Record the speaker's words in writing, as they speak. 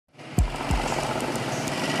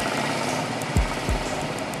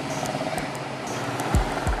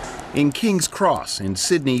In King's Cross in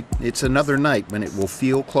Sydney, it's another night when it will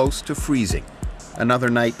feel close to freezing. Another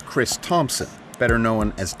night Chris Thompson, better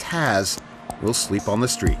known as Taz, will sleep on the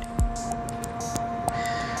street.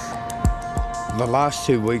 The last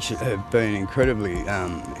 2 weeks have been incredibly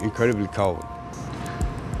cold.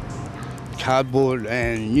 Cardboard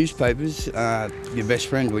and newspapers are your best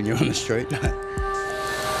friend when you're on the street.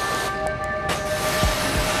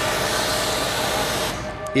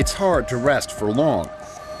 It's hard to rest for long.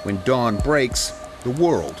 When dawn breaks, the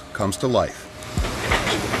world comes to life.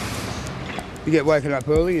 You get woken up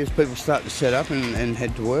early as people start to set up and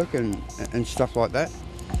head to work and stuff like that.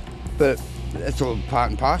 But that's all part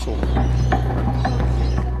and parcel.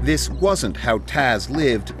 This wasn't how Taz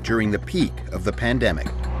lived during the peak of the pandemic.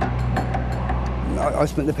 I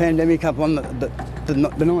spent the pandemic up on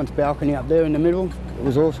the ninth balcony up there in the middle. It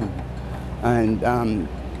was awesome. And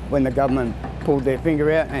when the government pulled their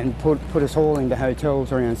finger out and put us all into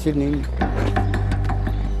hotels around Sydney.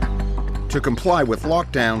 To comply with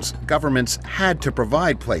lockdowns, governments had to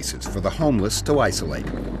provide places for the homeless to isolate.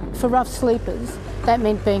 For rough sleepers, that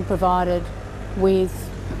meant being provided with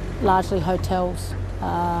largely hotels,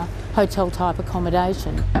 hotel-type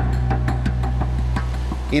accommodation.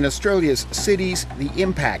 In Australia's cities, the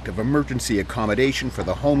impact of emergency accommodation for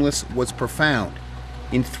the homeless was profound.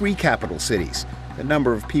 In 3 capital cities, the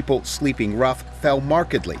number of people sleeping rough fell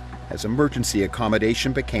markedly as emergency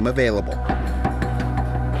accommodation became available.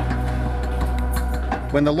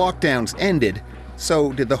 When the lockdowns ended,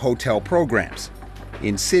 so did the hotel programs.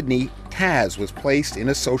 In Sydney, Taz was placed in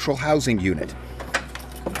a social housing unit.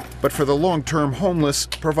 But for the long-term homeless,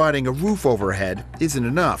 providing a roof overhead isn't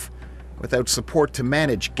enough. Without support to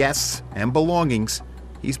manage guests and belongings,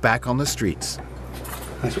 he's back on the streets.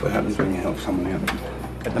 That's what happens when you help someone out.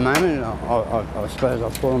 At the moment, I suppose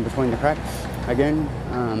I've fallen between the cracks again.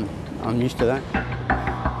 I'm used to that.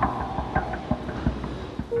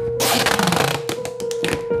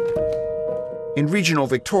 In regional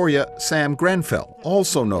Victoria, Sam Grenfell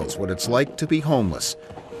also knows what it's like to be homeless.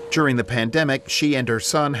 During the pandemic, she and her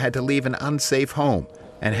son had to leave an unsafe home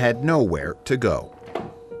and had nowhere to go.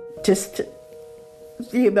 Just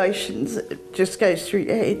the emotions, it just goes through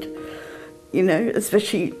your head, you know,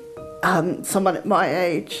 especially someone at my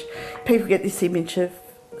age. People get this image of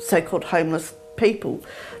so-called homeless people,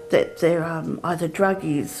 that they're either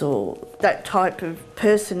druggies or that type of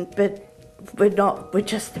person, but we're not, we're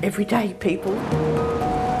just everyday people.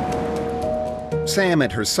 Sam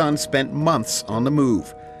and her son spent months on the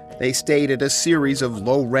move. They stayed at a series of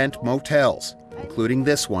low-rent motels, including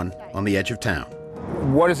this one on the edge of town.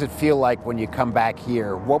 What does it feel like when you come back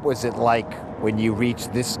here? What was it like when you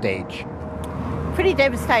reached this stage? Pretty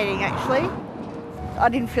devastating, actually. I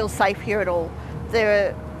didn't feel safe here at all.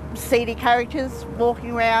 There were seedy characters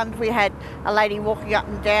walking around. We had a lady walking up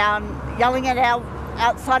and down, yelling at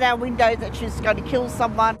outside our window that she's going to kill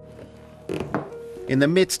someone. In the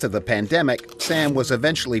midst of the pandemic, Sam was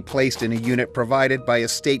eventually placed in a unit provided by a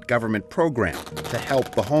state government program to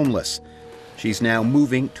help the homeless. She's now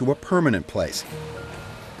moving to a permanent place.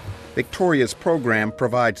 Victoria's program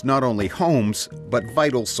provides not only homes, but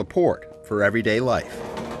vital support for everyday life.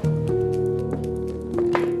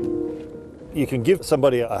 You can give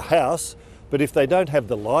somebody a house, but if they don't have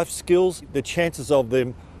the life skills, the chances of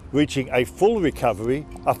them reaching a full recovery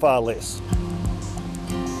are far less.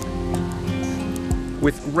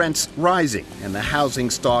 With rents rising and the housing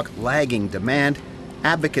stock lagging demand,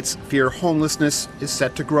 advocates fear homelessness is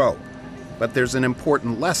set to grow. But there's an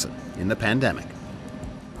important lesson in the pandemic.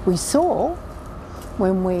 We saw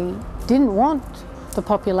when we didn't want the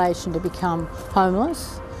population to become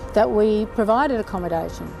homeless that we provided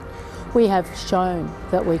accommodation. We have shown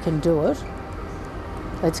that we can do it.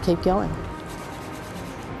 Let's keep going.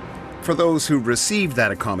 For those who received that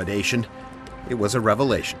accommodation, it was a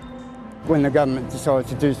revelation. When the government decides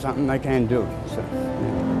to do something, they can do it. So,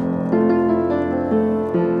 yeah.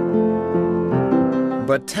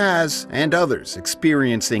 But Taz and others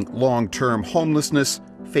experiencing long-term homelessness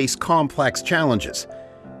face complex challenges.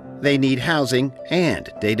 They need housing and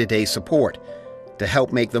day-to-day support to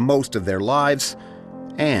help make the most of their lives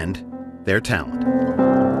and their talent.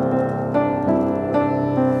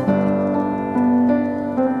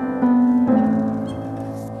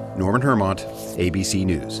 Norman Hermant, ABC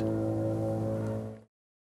News.